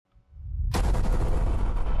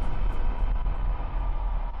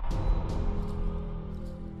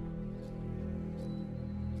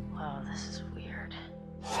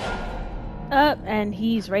And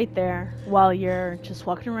he's right there while you're just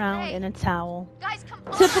walking around in a towel. Guys, come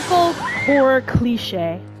on. Typical horror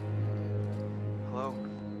cliche. Hello?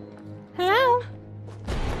 Hello?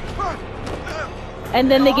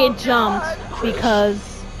 And then they get jumped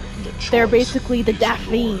because they're basically the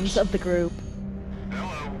Daphnes of the group.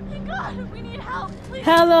 Thank God, we need help. Please.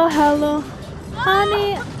 Hello, hello.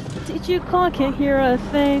 Honey, did you call? I can't hear a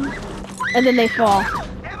thing. And then they fall.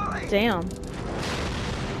 Damn.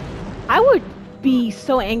 I would be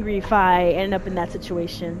so angry if I ended up in that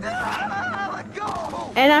situation.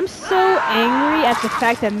 And I'm so angry at the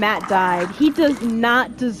fact that Matt died. He does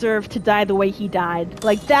not deserve to die the way he died.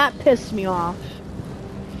 Like, that pissed me off.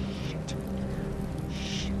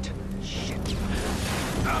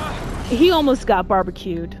 He almost got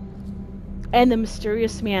barbecued. And the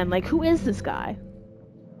mysterious man, like, who is this guy?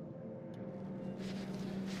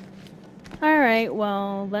 Alright,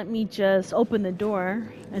 well, let me just open the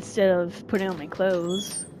door instead of putting on my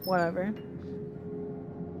clothes. Whatever.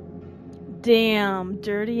 Damn,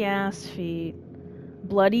 dirty ass feet.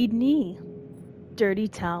 Bloodied knee. Dirty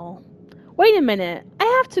towel. Wait a minute, I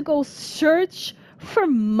have to go search for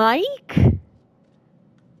Mike?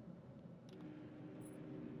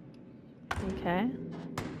 Okay.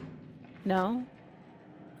 No.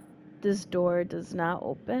 This door does not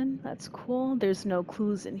open. That's cool. There's no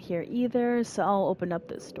clues in here either, so I'll open up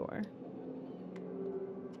this door.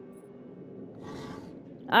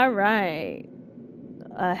 Alright.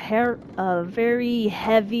 A very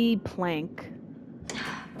heavy plank.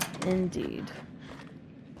 Indeed.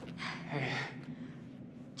 Hey.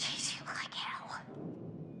 Jeez, you look like hell.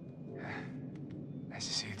 Nice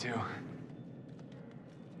to see you too.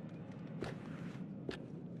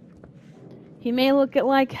 He may look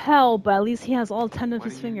like hell, but at least he has all 10 of What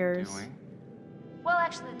his are you fingers. doing? Well,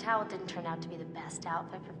 actually, the towel didn't turn out to be the best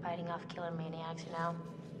outfit for fighting off killer maniacs, you know?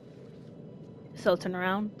 So turn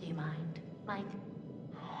around. Do you mind, Mike?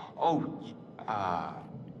 Oh,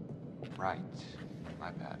 right.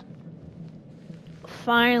 My bad.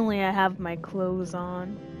 Finally, I have my clothes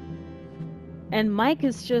on. And Mike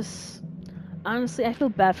is just... Honestly, I feel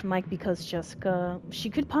bad for Mike because Jessica,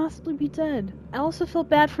 she could possibly be dead. I also feel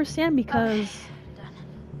bad for Sam because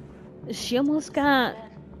Done. she almost got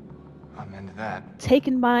I'm into that.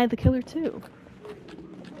 taken by the killer too.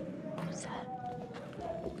 What's that?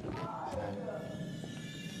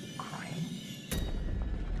 Crane.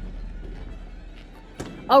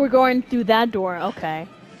 Oh, we're going through that door. Okay.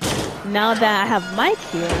 Now that I have Mike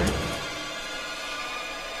here.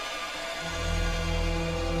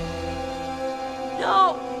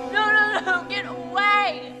 No! No! Get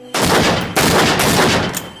away!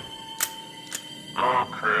 Oh,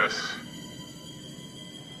 Chris.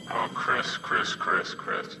 Oh, Chris.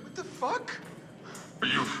 What the fuck?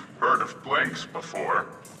 You've heard of blanks before.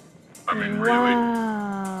 I mean, really?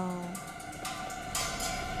 Wow.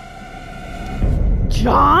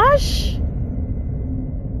 Josh?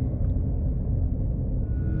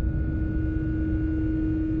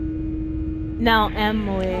 Now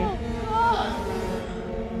Emily.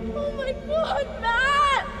 Oh my God,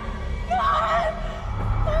 Matt! God!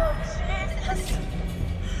 Oh, Jesus!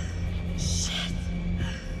 Shit!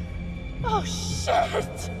 Oh,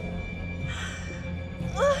 shit!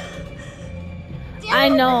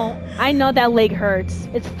 I know that leg hurts.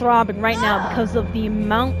 It's throbbing right now because of the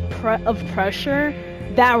amount of pressure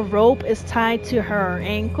that rope is tied to her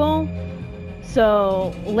ankle.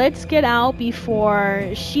 So let's get out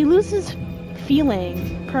before she loses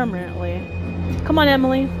feeling permanently. Come on,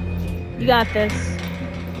 Emily. You got this.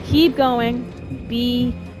 Keep going.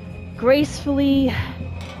 Be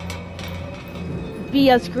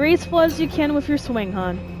as graceful as you can with your swing,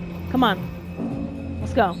 hon. Come on.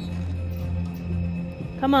 Let's go.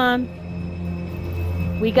 Come on.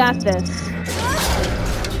 We got this.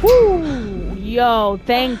 Woo! Yo,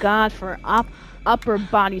 thank God for upper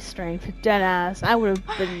body strength. Deadass. I would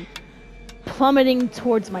have been plummeting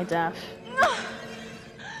towards my death.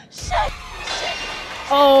 Shit!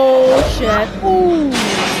 Oh, shit. Ooh,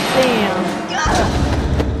 damn.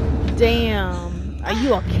 Damn. Are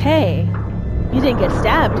you okay? You didn't get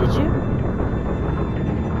stabbed, did you?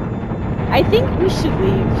 I think we should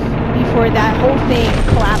leave before that whole thing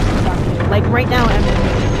collapses on you. Like right now, Emily.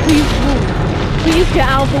 Please move. Please get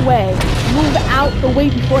out of the way. Move out the way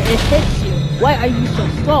before it hits you. Why are you so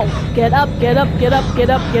slow? Get up, get up, get up, get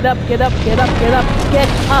up, get up, get up, get up, get up,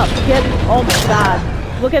 get up, get up. Oh my God.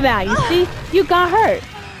 Look at that. You see? You got hurt.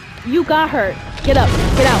 You got hurt. Get up.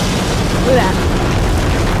 Get out. Look at that.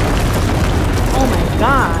 Oh my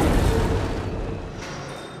God.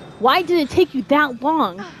 Why did it take you that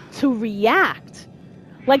long to react?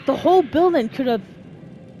 Like the whole building could have...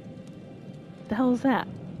 The hell is that?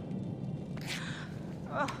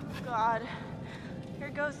 Oh, God. Here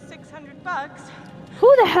goes $600.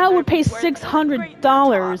 Who the hell would pay Worth it.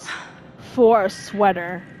 $600 for a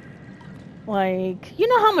sweater? Like, you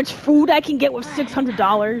know how much food I can get with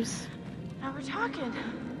 $600? Now we're talking.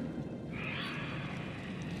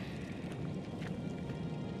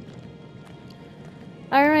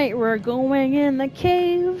 Alright, we're going in the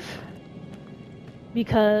cave.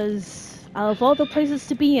 Because out of all the places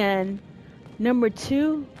to be in, number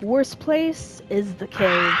 2 worst place is the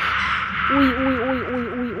cave. We.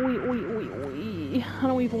 I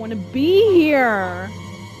don't even want to be here.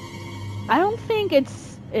 I don't think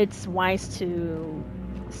it's wise to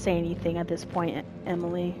say anything at this point,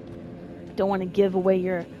 Emily. Don't want to give away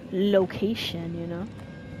your location, you know?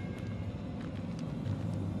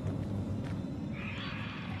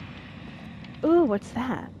 Ooh, what's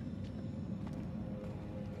that?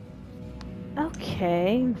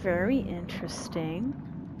 Okay, very interesting.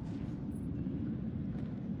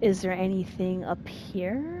 Is there anything up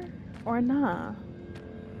here or not?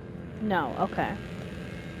 No, okay.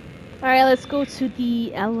 Alright, let's go to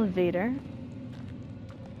the elevator.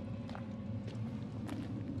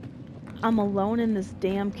 I'm alone in this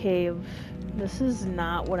damn cave. This is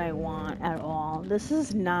not what I want at all. This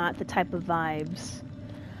is not the type of vibes.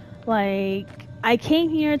 Like, I came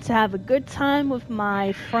here to have a good time with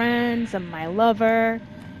my friends and my lover,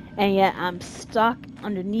 and yet I'm stuck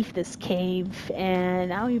underneath this cave,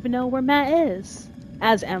 and I don't even know where Matt is.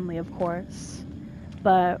 As Emily, of course.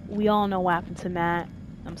 But we all know what happened to Matt.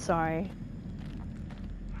 I'm sorry.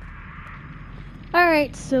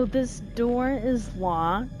 Alright, so this door is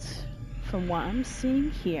locked, from what I'm seeing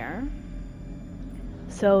here.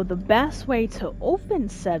 So the best way to open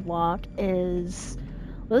said lock is...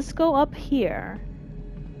 let's go up here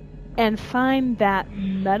and find that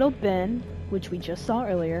metal bin, which we just saw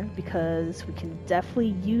earlier, because we can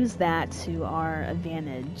definitely use that to our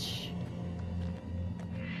advantage.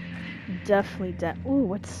 Definitely ooh,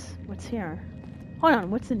 what's here? Hold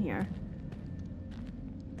on, what's in here?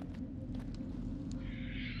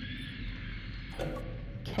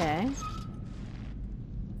 Okay.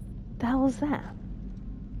 The hell is that?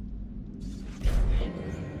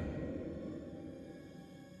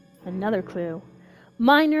 Another clue.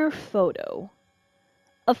 Miner photo.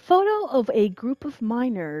 A photo of a group of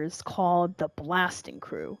miners called the Blasting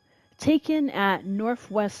Crew, taken at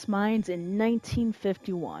Northwest Mines in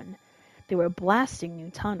 1951. They were blasting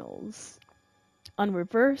new tunnels. On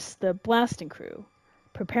reverse, the Blasting Crew,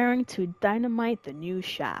 preparing to dynamite the new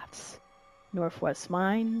shafts. Northwest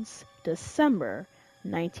Mines, December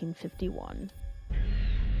 1951.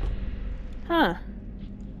 Huh.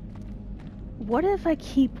 What if I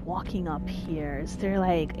keep walking up here? Is there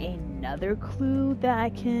like another clue that I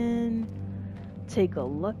can take a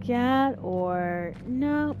look at? Or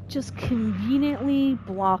no, just conveniently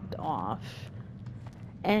blocked off.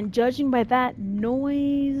 And judging by that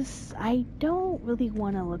noise, I don't really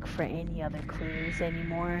want to look for any other clues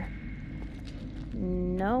anymore.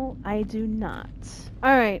 No, I do not.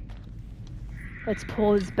 Alright. Let's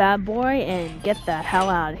pull this bad boy and get the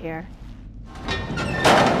hell out of here.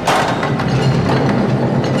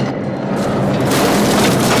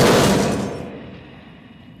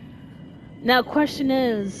 Now, question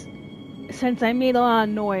is, since I made a lot of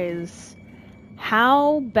noise,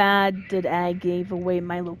 how bad did I give away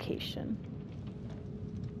my location?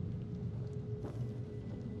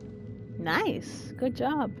 Nice. Good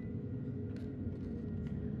job.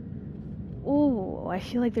 Ooh, I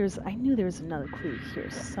feel like I knew there was another clue here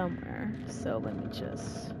somewhere. So let me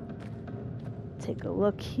just take a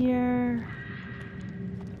look here.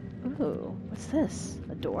 Ooh, what's this?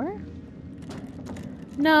 A door?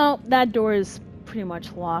 No, that door is pretty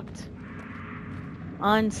much locked.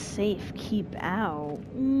 Unsafe, keep out.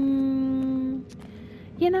 You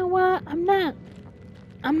know what? I'm not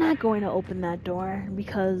going to open that door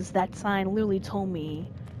because that sign literally told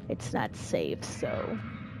me it's not safe, so.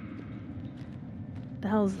 The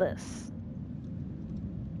hell's this?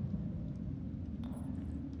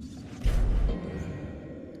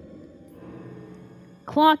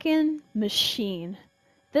 Clock-in machine.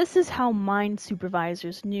 This is how mine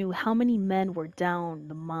supervisors knew how many men were down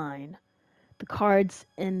the mine. The cards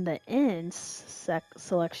in the ends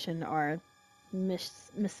selection are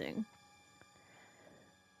missing.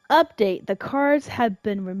 Update. The cards have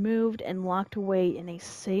been removed and locked away in a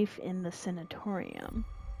safe in the sanatorium.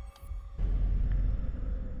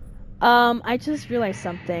 I just realized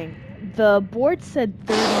something. The board said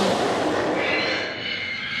 30...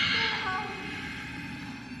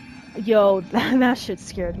 Yo, that shit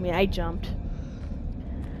scared me. I jumped.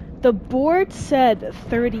 The board said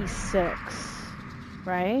 36.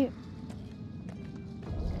 right?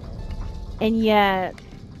 And yet,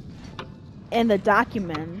 in the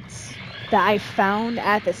documents that I found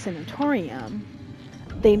at the sanatorium,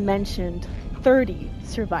 they mentioned 30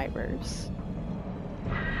 survivors.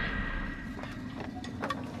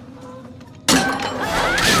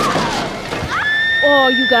 Oh,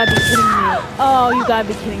 you gotta be kidding me. Oh, you gotta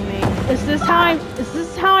be kidding me. Is this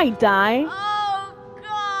how I die? Oh,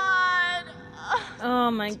 God.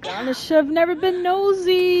 Oh my god, I should have never been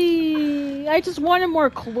nosy. I just wanted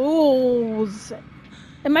more clues.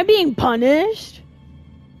 Am I being punished?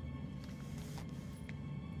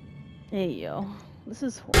 Hey, yo. This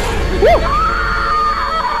is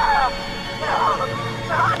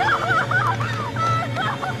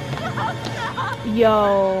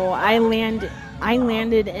Yo, I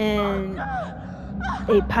landed in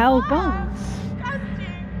a pile of bones.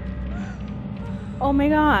 Oh my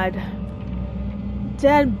god.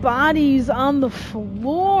 Dead bodies on the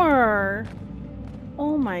floor.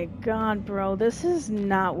 Oh my god, bro. This is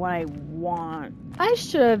not what I want. I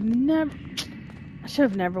should have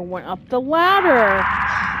never went up the ladder.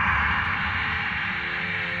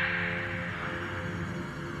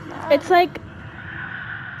 It's like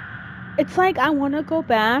I want to go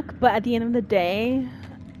back, but at the end of the day,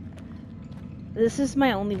 this is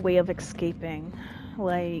my only way of escaping.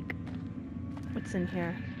 Like, what's in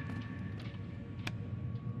here?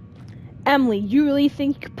 Emily, you really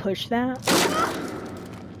think you could push that?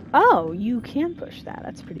 Oh, you can push that.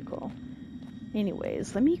 That's pretty cool.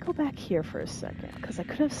 Anyways, let me go back here for a second, because I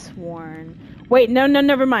could have sworn... Wait, no,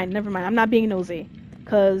 never mind. I'm not being nosy.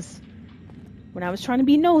 Because when I was trying to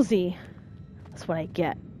be nosy, that's what I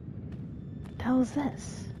get. What the hell is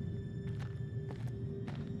this?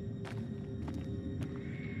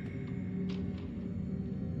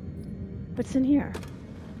 What's in here?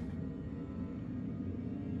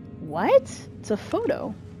 What? It's a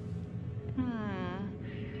photo.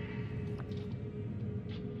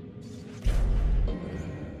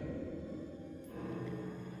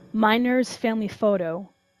 Miner's family photo.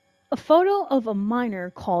 A photo of a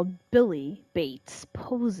miner called Billy Bates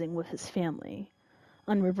posing with his family.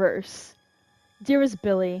 On reverse. Dearest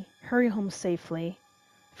Billy, hurry home safely.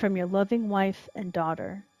 From your loving wife and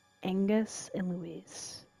daughter, Angus and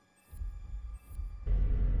Louise.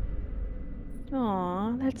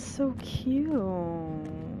 Aw, that's so cute.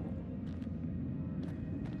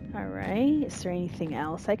 Alright, is there anything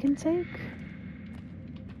else I can take?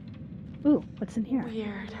 Ooh, what's in here?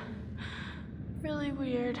 Weird. Really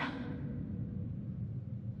weird.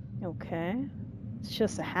 Okay. It's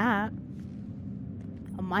just a hat.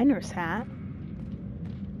 A miner's hat.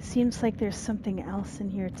 Seems like there's something else in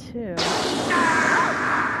here too.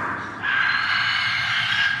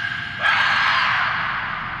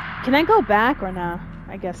 Can I go back or not?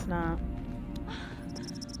 I guess not.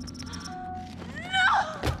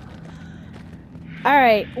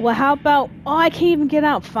 Alright, well how about... Oh, I can't even get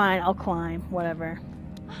out. Fine, I'll climb. Whatever.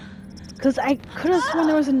 Because I could have sworn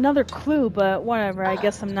there was another clue, but whatever. I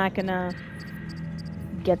guess I'm not gonna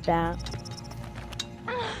get that.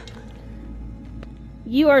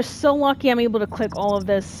 You are so lucky I'm able to click all of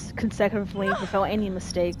this consecutively without any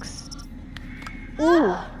mistakes.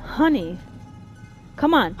 Ooh, honey.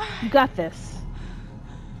 Come on, you got this.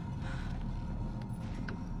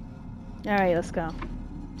 Alright, let's go.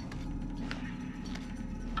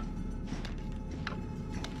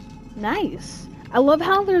 Nice. I love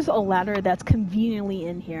how there's a ladder that's conveniently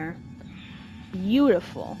in here.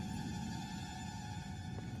 Beautiful.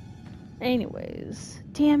 Anyways.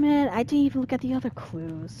 Damn it, I didn't even look at the other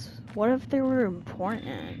clues. What if they were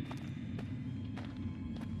important?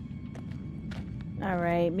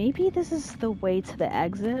 Alright, maybe this is the way to the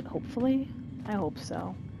exit, hopefully. I hope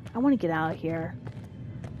so. I want to get out of here.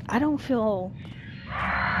 I don't feel...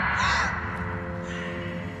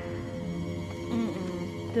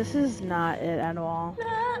 This is not it at all.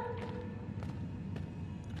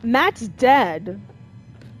 Matt's dead.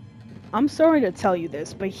 I'm sorry to tell you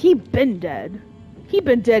this, but he been dead. He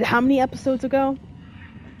been dead how many episodes ago?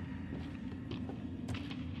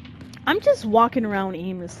 I'm just walking around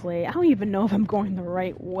aimlessly. I don't even know if I'm going the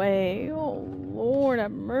right way. Oh Lord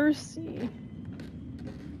have mercy.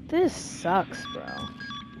 This sucks, bro.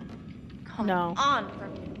 Come No. on, for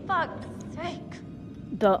fuck's sake.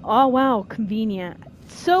 Oh wow, convenient.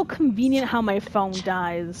 So convenient how my phone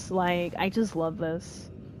dies. Like, I just love this.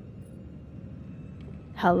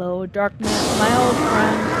 Hello, darkness, my old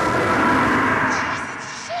friend.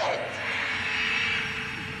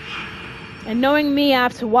 And knowing me, I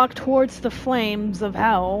have to walk towards the flames of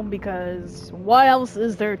hell, because what else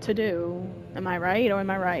is there to do? Am I right, or am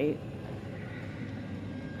I right?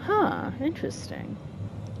 Huh, interesting.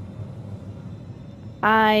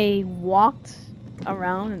 I walked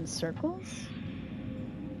around in circles?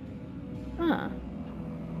 Huh.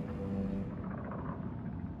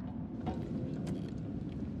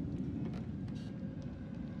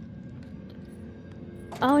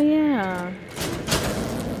 Oh yeah.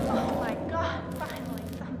 Oh my god, finally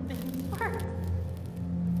something works.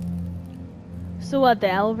 So what,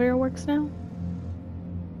 the elevator works now?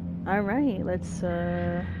 Alright, let's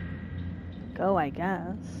go, I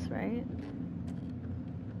guess, right?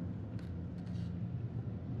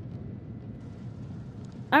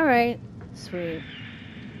 Alright, sweet.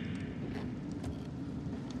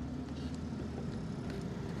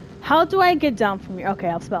 How do I get down from here? Okay,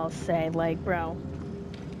 I was about to say, like, bro.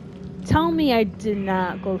 Tell me I did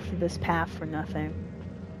not go through this path for nothing.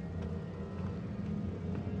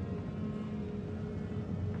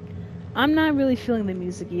 I'm not really feeling the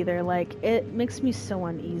music either. Like, it makes me so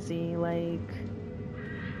uneasy. Like...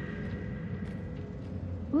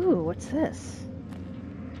 Ooh, what's this?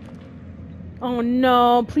 Oh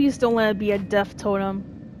no, please don't let it be a death totem.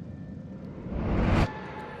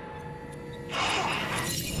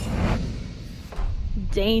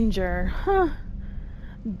 Danger, huh?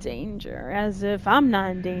 Danger, as if I'm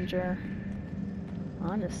not in danger.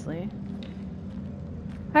 Honestly.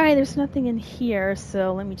 Alright, there's nothing in here,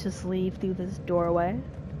 so let me just leave through this doorway.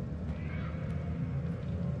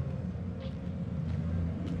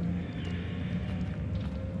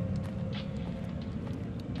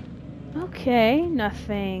 Okay,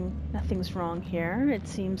 nothing's wrong here. It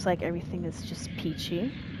seems like everything is just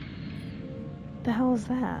peachy. The hell is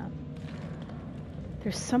that?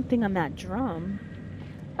 There's something on that drum.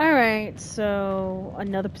 Alright, so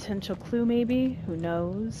another potential clue maybe? Who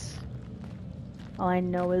knows? All I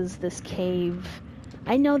know is this cave.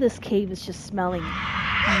 I know this cave is just smelling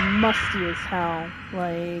musty as hell.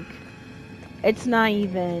 Like, it's not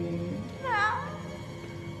even...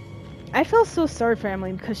 I feel so sorry for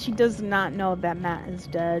Emily because she does not know that Matt is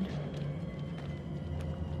dead.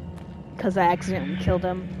 Because I accidentally killed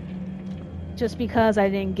him. Just because I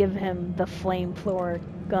didn't give him the flamethrower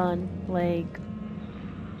gun. Like...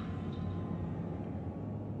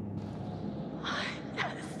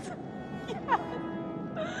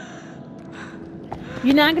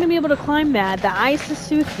 You're not gonna be able to climb that. The ice is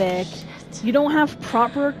too thick. You don't have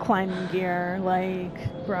proper climbing gear.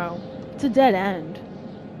 Like, bro, it's a dead end.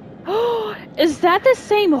 Oh, is that the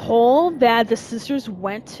same hole that the sisters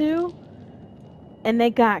went to? And they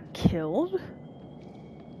got killed?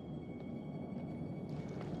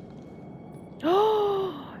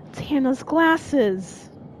 Oh, it's Hannah's glasses.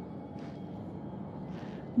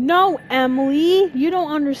 No, Emily, you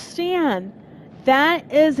don't understand.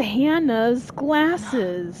 That is Hannah's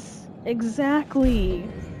glasses. Exactly.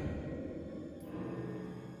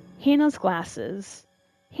 Hannah's glasses.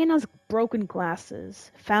 Hannah's broken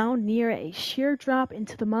glasses, found near a sheer drop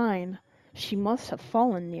into the mine. She must have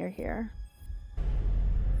fallen near here.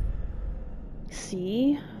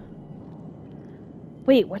 See?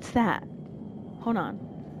 Wait, what's that? Hold on.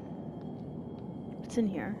 What's in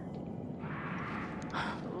here?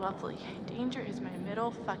 Lovely. Danger is my middle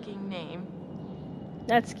fucking name.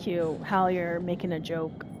 That's cute, how you're making a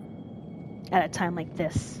joke at a time like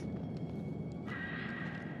this.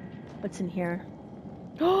 What's in here?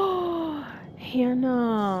 Oh,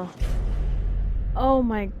 Hannah. Oh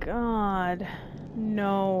my god.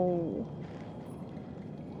 No.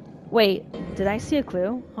 Wait, did I see a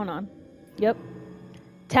clue? Hold on. Yep.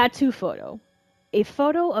 Tattoo photo. A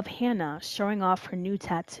photo of Hannah showing off her new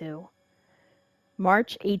tattoo.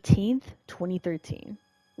 March 18th, 2013.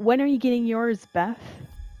 When are you getting yours, Beth?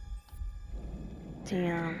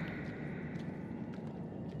 Damn.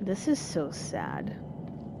 This is so sad.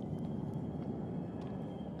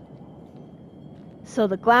 So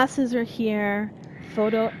the glasses are here.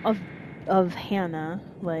 Photo of Hannah.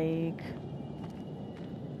 Like,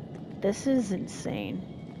 this is insane.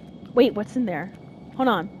 Wait, what's in there? Hold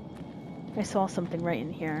on. I saw something right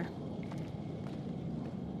in here.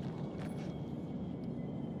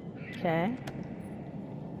 Okay.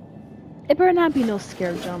 It better not be no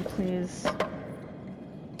scare jump, please.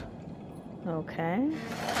 Okay.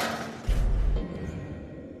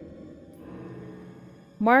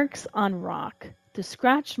 Marks on rock. The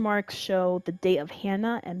scratch marks show the date of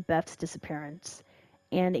Hannah and Beth's disappearance,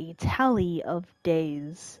 and a tally of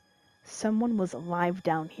days. Someone was alive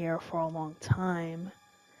down here for a long time.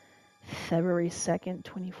 February 2nd,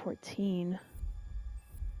 2014.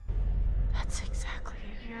 That's exactly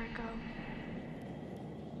a year ago.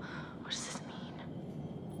 What does this mean?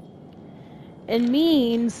 It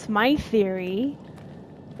means, my theory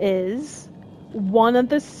is, one of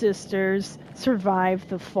the sisters survived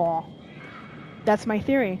the fall. That's my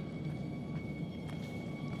theory.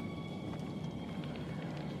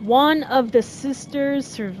 One of the sisters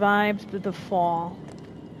survived the fall.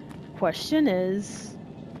 Question is,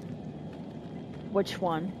 which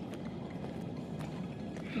one?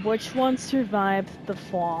 Which one survived the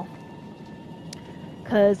fall?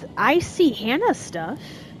 Because I see Hannah's stuff,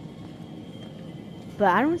 but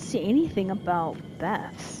I don't see anything about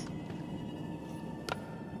Beth's.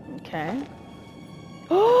 Okay.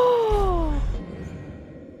 Oh!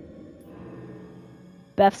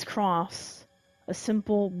 Beth's cross. A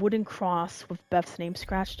simple wooden cross with Beth's name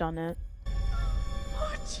scratched on it.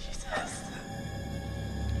 Oh, Jesus.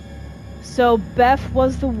 So Beth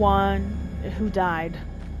was the one who died.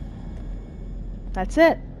 That's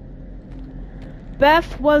it.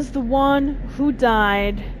 Beth was the one who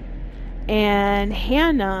died, and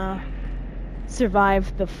Hannah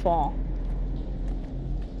survived the fall.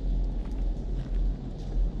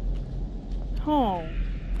 Oh,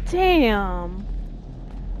 damn.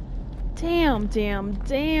 Damn.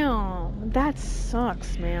 That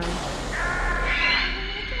sucks, man.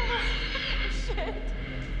 Shit.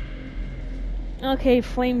 Okay,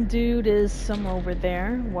 Flame Dude is somewhere over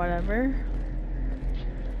there. Whatever.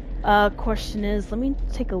 Question is, let me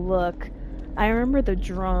take a look. I remember the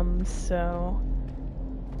drums, so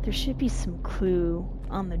there should be some clue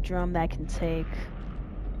on the drum that I can take,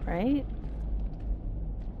 right?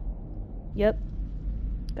 Yep.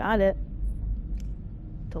 Got it.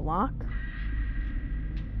 The lock?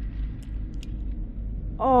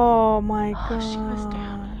 Oh my god. She was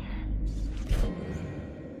down here.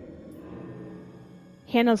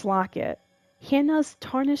 Hannah's locket. Hannah's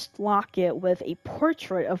tarnished locket with a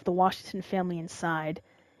portrait of the Washington family inside.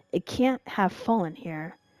 It can't have fallen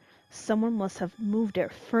here. Someone must have moved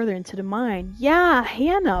it further into the mine. Yeah,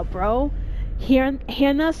 Hannah, bro.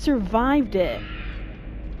 Hannah survived it.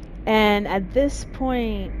 And at this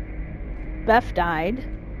point, Beth died.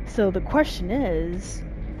 So the question is,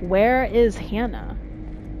 where is Hannah?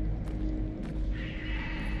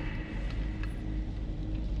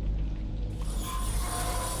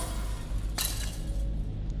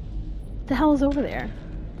 What the hell is over there?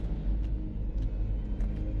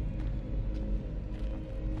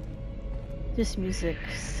 This music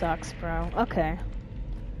sucks, bro. Okay.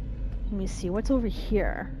 Let me see. What's over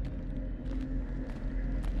here?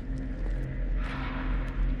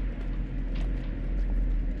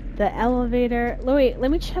 The elevator. Wait,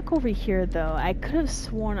 let me check over here, though. I could have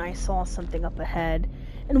sworn I saw something up ahead.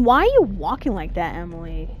 And why are you walking like that,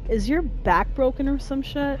 Emily? Is your back broken or some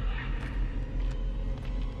shit?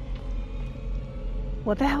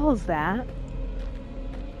 What the hell is that?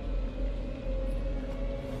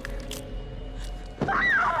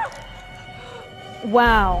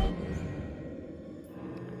 Wow.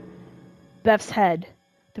 Beth's head.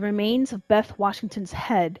 The remains of Beth Washington's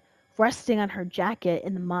head resting on her jacket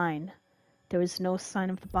in the mine. There was no sign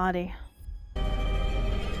of the body. Oh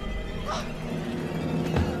god!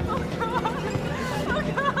 Oh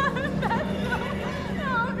god! Beth,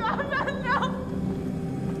 no! Oh god, Beth, no!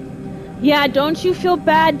 Yeah, don't you feel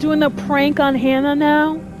bad doing a prank on Hannah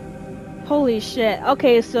now? Holy shit.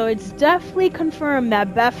 Okay, so it's definitely confirmed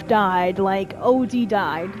that Beth died, like OD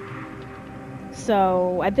died.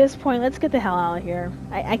 So at this point, let's get the hell out of here.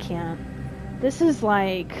 I can't. This is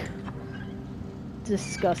like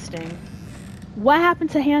disgusting. What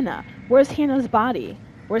happened to Hannah? Where's Hannah's body?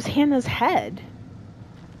 Where's Hannah's head?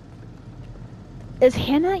 Is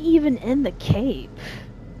Hannah even in the cave?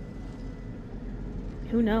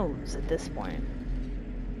 Who knows at this point?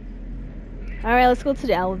 Alright, let's go to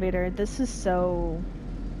the elevator. This is so...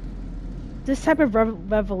 This type of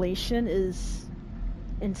revelation is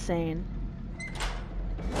insane.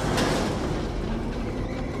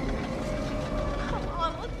 Come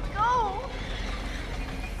on, let's go!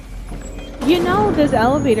 You know this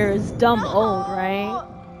elevator is dumb old, right?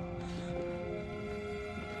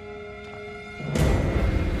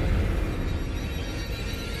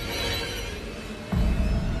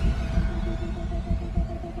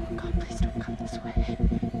 God, please don't come this way.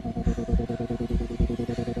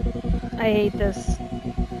 I hate this.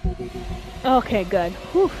 Okay, good.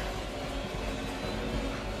 Whew.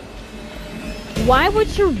 Why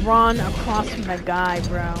would you run across from the guy,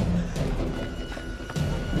 bro?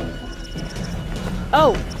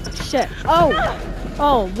 Oh, shit. Oh!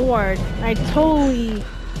 Oh, Lord. I totally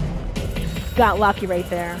got lucky right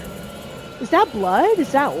there. Is that blood?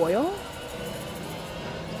 Is that oil?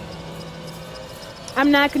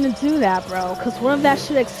 I'm not gonna do that, bro, because what if that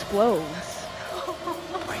shit explodes?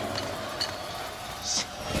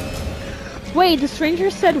 Wait, the stranger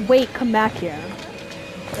said, wait, come back here.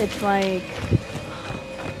 It's like...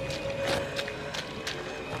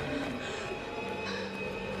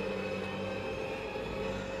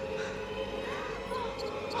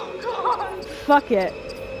 fuck it.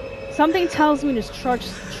 Something tells me to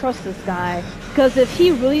trust this guy. Because if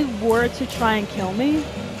he really were to try and kill me,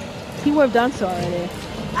 he would have done so already.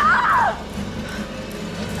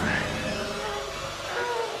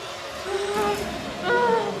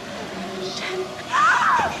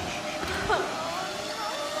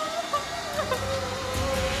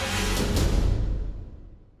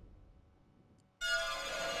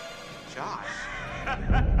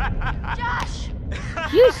 Josh!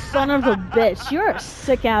 You son of a bitch. You're a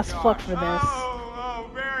sick ass fuck for this. Oh,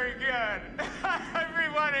 very good. Every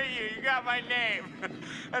one of you, you got my name.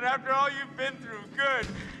 And after all you've been through, good.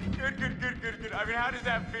 I mean, how does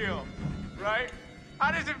that feel? Right?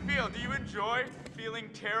 How does it feel? Do you enjoy feeling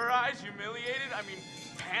terrorized, humiliated? I mean,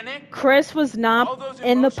 panic? Chris was All not those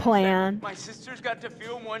in the emotions that plan. my sisters got to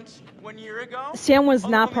feel 1 year ago? Sam was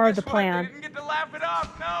Although, not part of guess the what? plan. They didn't get to laugh it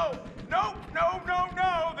off. No,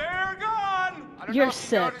 they're gone. I don't You're know if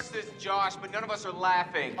sick. you noticed this, Josh, but none of us are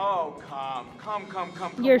laughing. Oh, come.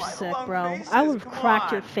 You're Right sick, along bro. faces, I would have come cracked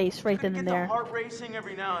on. your face right It's gonna then and get there. the heart racing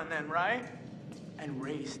every now and then, right? And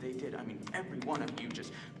race, they did. I mean, every one of you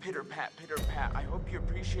just pitter pat. I hope you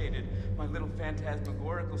appreciated my little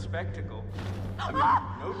phantasmagorical spectacle. I mean,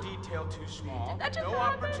 no detail too small, That just no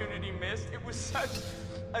happened. opportunity missed. It was such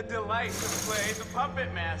a delight to play the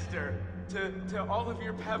puppet master to all of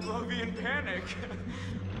your Pavlovian panic. And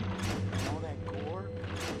all that gore,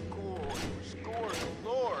 scores,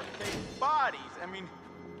 galore, fake bodies. I mean,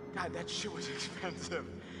 God, that shit was expensive.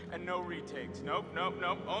 And no retakes. Nope.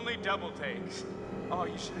 Only double takes. Oh,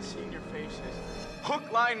 you should have seen your faces.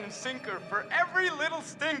 Hook, line, and sinker for every little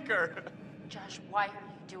stinker. Josh, why are you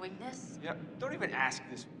doing this? Yeah, don't even ask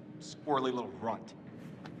this squirrely little runt.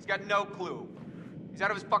 He's got no clue. He's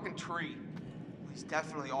out of his fucking tree. He's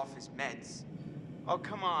definitely off his meds. Oh,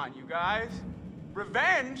 come on, you guys.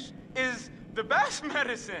 Revenge is the best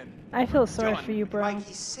medicine. I feel sorry Done. for you, bro. Mike,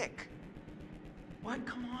 he's sick. What?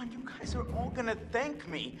 Come on, you guys are all gonna thank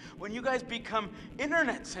me when you guys become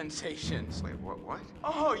internet sensations. Wait, what?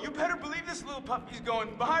 Oh, you better believe this little puppy's going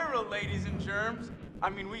viral, ladies and germs.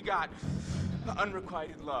 I mean, we got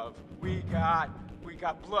unrequited love. We got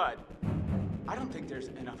blood. I don't think there's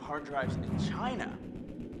enough hard drives in China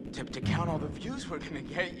to count all the views we're gonna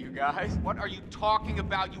get, you guys. What are you talking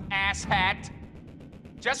about, you asshat?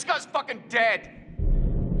 Jessica's fucking dead.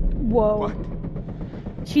 Whoa.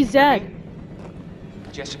 What? She's dead.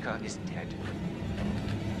 Jessica is dead.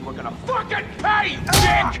 You are gonna fucking pay,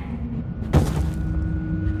 dick!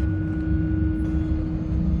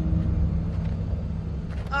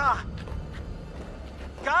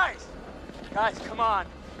 Guys, come on.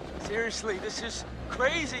 Seriously, this is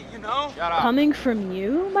crazy, you know? Shut up. Coming from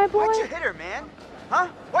you, my boy? Why'd you hit her, man? Huh?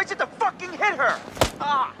 Why'd you have to fucking hit her?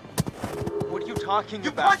 Ah! What are you talking You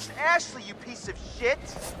about? punched Ashley, you piece of shit!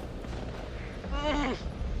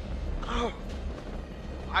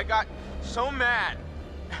 I got so mad.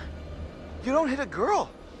 You don't hit a girl.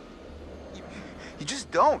 You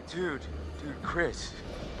just don't. Dude, Chris,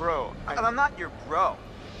 bro, And I'm not your bro.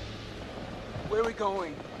 where are we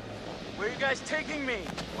going? Where are you guys taking me?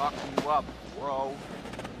 Locking you up, bro.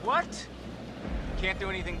 What? Can't do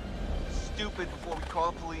anything stupid before we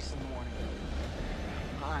call the police in the morning.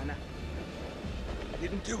 Come on. I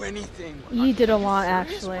didn't do anything. You did a lot,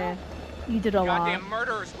 serious, actually. You did a lot. Goddamn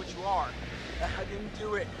murderer is what you are. I didn't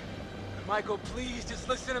do it. Michael, please, just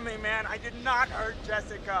listen to me, man. I did not hurt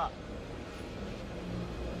Jessica.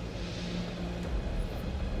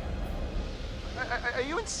 Are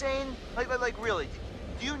you insane? Like really?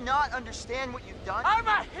 Do you not understand what you've done? I'm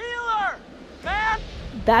a healer, man.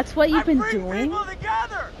 That's what you've I been bring doing? people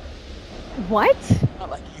together. What?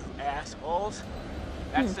 Not like you assholes.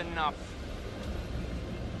 That's enough.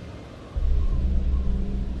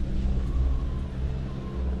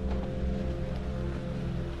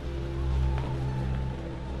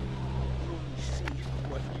 You see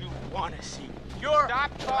what you want to see. You're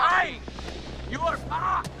Stop talking. lying. You're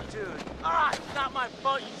dude. It's not my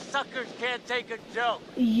fault. You suckers can't take a joke.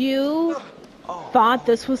 You thought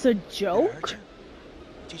this was a joke?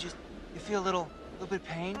 Do you feel a little bit of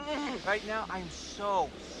pain? Right now, I am so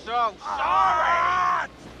Sorry.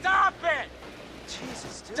 Stop it.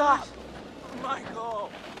 Jesus, dude. Stop. Michael,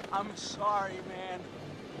 I'm sorry, man.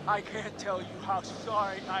 I can't tell you how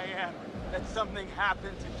sorry I am that something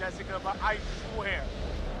happened to Jessica, but I swear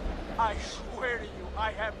to you,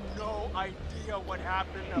 I have no idea what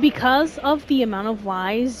happened to her. Because of the amount of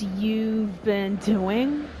lies you've been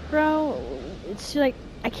doing, bro, it's like,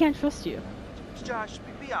 I can't trust you. Josh,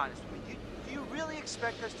 be honest with me. Do you really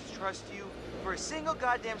expect us to trust you for a single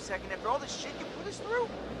goddamn second after all the shit you put us through?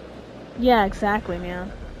 Yeah, exactly,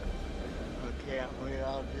 man. Can't we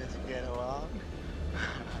all just get along?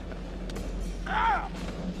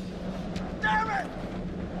 Damn it!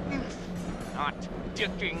 Not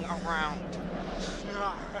dicking around.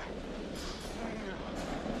 Not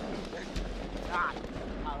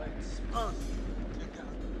how it's supposed to go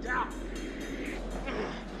down.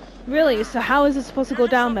 Really? So how is it supposed to go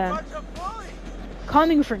down then? Bunch of bullies.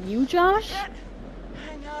 Coming from you, Josh? Can't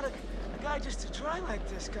hang out a guy just to try like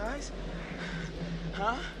this, guys.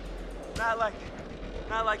 Huh? Not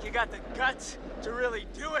like you got the guts to really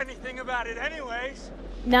do anything about it anyways.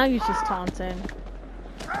 Now you're just taunting.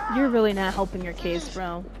 You're really not helping your case,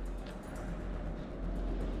 bro.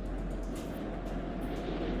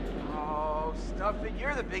 Oh, stuff it.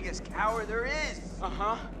 You're the biggest coward there is.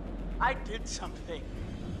 Uh-huh. I did something.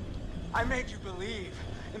 I made you believe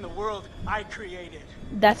in the world I created.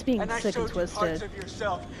 That's being And I sick and showed you parts twisted. of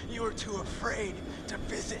yourself you were too afraid to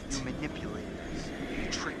visit. You manipulated us.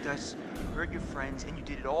 You tricked us. You hurt your friends, and you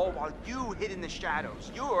did it all while you hid in the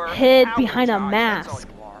shadows. You're Hid coward, behind a Josh. That's all mask.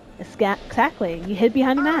 you are. Exactly. You hid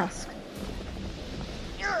behind a mask.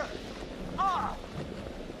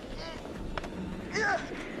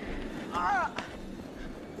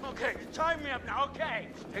 Okay, tie me up now, okay?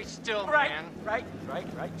 Stay still, Right, man. right,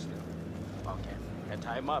 still. Okay, can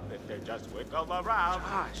tie them up if they just wiggle around.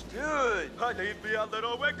 Gosh, dude. Leave me a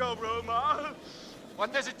little wiggle room, huh?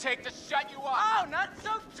 What does it take to shut you up? Oh, not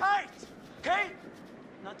so tight, okay?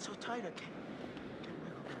 Not so tight, okay? Can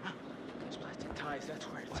wiggle around. Those plastic ties, that's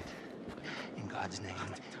where it's... In God's name,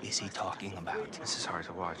 is he talking about? This is hard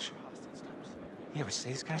to watch. You ever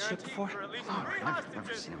say this kind of shit before? For at least Oh, 3 I've never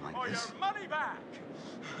hostages seen him like or this. your money back.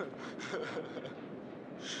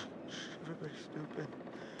 Everybody's stupid.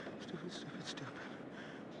 Stupid.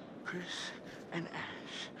 Chris and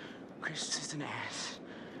Ash. Chris is an ass.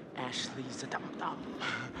 Ashley's a dum-dum.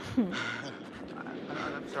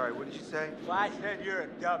 I'm sorry, what did you say? Well, I said you're a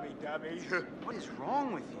dummy. What is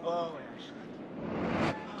wrong with you? Oh,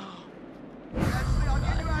 Ashley. Ashley, I'll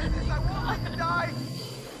get you out of this. I won't let you die.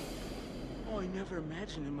 Oh, I never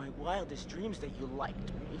imagined in my wildest dreams that you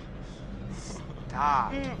liked me.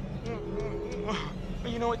 Stop.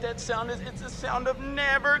 You know what that sound is? It's the sound of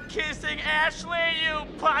never kissing Ashley, you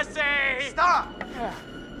pussy! Stop! Yeah.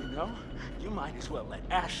 You know, you might as well let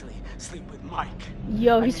Ashley sleep with Mike.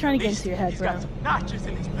 Yo, I he's mean, trying at to get least into your head, he's bro. got some notches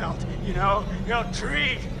in his belt, you know? He'll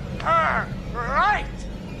treat her right!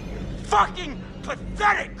 You're fucking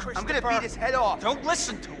pathetic, Christopher! I'm gonna beat his head off. Don't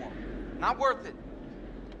listen to him. Not worth it.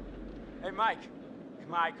 Hey, Mike.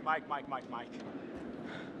 Mike.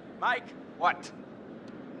 Mike, What?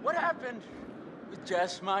 what happened with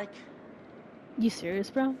Jess, Mike? You serious,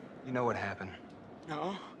 bro? You know what happened.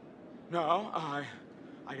 No, I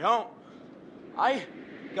don't. I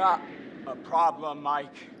got a problem,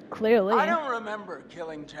 Mike. Clearly. I don't remember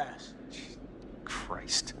killing Jess.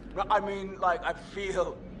 Christ. I mean, like, I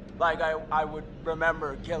feel like I would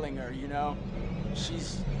remember killing her, you know?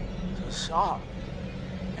 She's so soft.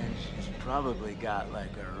 And she's probably got,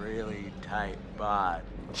 like, a really tight bod.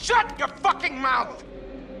 Shut your fucking mouth!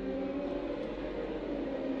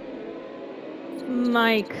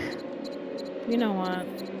 Mike. You know what?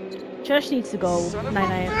 Josh needs to go. Son of a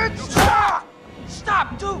Night-night. bitch! Stop!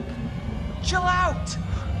 Stop, dude! Chill out! What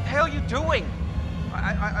the hell are you doing?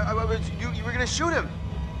 You were gonna shoot him.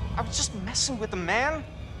 I was just messing with the man.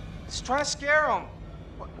 Just trying to scare him.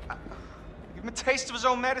 Give him a taste of his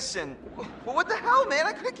own medicine. Well, what the hell, man?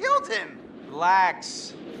 I could have killed him.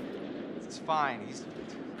 Relax. It's fine.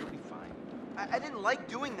 He'll be fine. I didn't like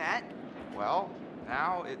doing that. Well,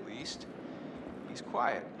 now at least he's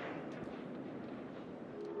quiet.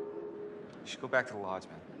 You should go back to the lodge,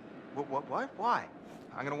 man. What? Why?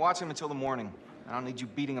 I'm gonna watch him until the morning. I don't need you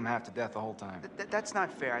beating him half to death the whole time. That's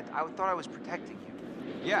not fair. I thought I was protecting you.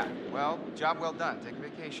 Yeah, well, job well done. Take a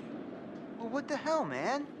vacation. Well, what the hell,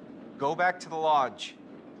 man? Go back to the lodge.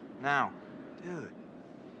 Now. Dude.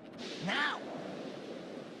 Now!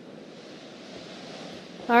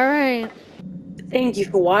 Alright. Thank you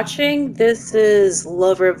for watching. This is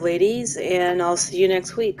Lover of Ladies, and I'll see you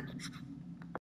next week.